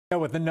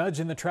With the nudge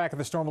in the track of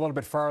the storm a little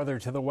bit farther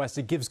to the west,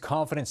 it gives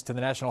confidence to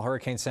the National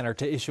Hurricane Center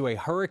to issue a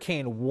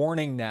hurricane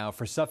warning now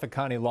for Suffolk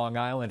County, Long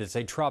Island. It's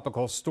a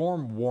tropical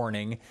storm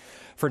warning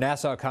for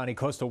Nassau County,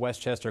 coastal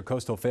Westchester,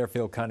 coastal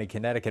Fairfield County,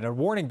 Connecticut. A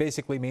warning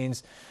basically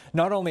means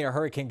not only are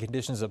hurricane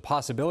conditions a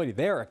possibility,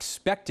 they are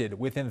expected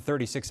within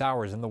 36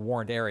 hours in the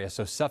warned area.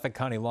 So Suffolk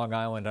County, Long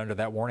Island under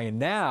that warning. And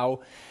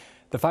now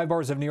the 5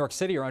 boroughs of New York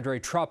City are under a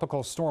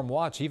tropical storm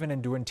watch, even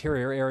into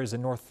interior areas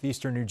in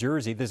northeastern New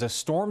Jersey. There's a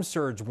storm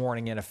surge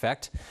warning in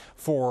effect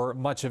for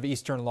much of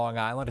eastern Long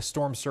Island, a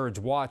storm surge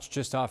watch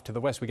just off to the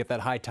west. We get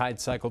that high tide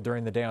cycle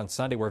during the day on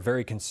Sunday we're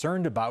very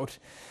concerned about,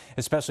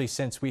 especially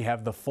since we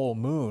have the full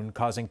moon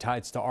causing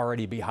tides to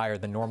already be higher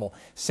than normal.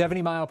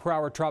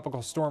 70-mile-per-hour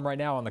tropical storm right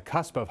now on the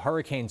cusp of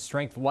hurricane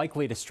strength,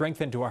 likely to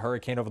strengthen to a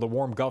hurricane over the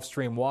warm Gulf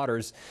Stream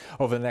waters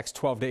over the next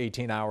 12 to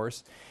 18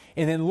 hours.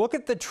 And then look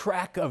at the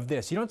track of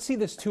this. You don't see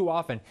this too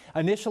often.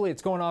 Initially,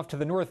 it's going off to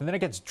the north, and then it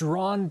gets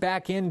drawn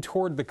back in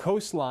toward the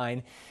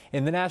coastline.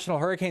 And the National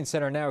Hurricane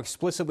Center now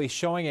explicitly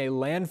showing a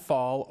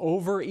landfall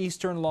over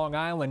eastern Long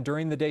Island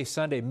during the day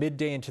Sunday,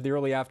 midday into the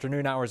early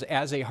afternoon hours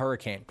as a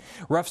hurricane.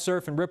 Rough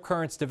surf and rip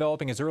currents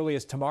developing as early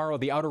as tomorrow.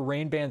 The outer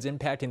rain bands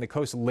impacting the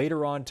coast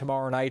later on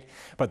tomorrow night.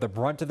 But the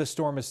brunt of the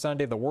storm is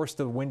Sunday, the worst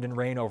of the wind and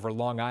rain over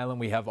Long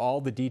Island. We have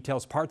all the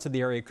details. Parts of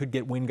the area could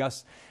get wind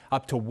gusts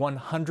up to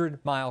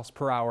 100 miles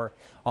per hour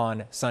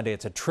on Sunday.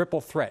 It's a triple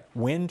threat: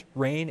 wind,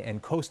 rain,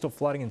 and coastal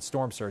flooding and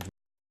storm surge.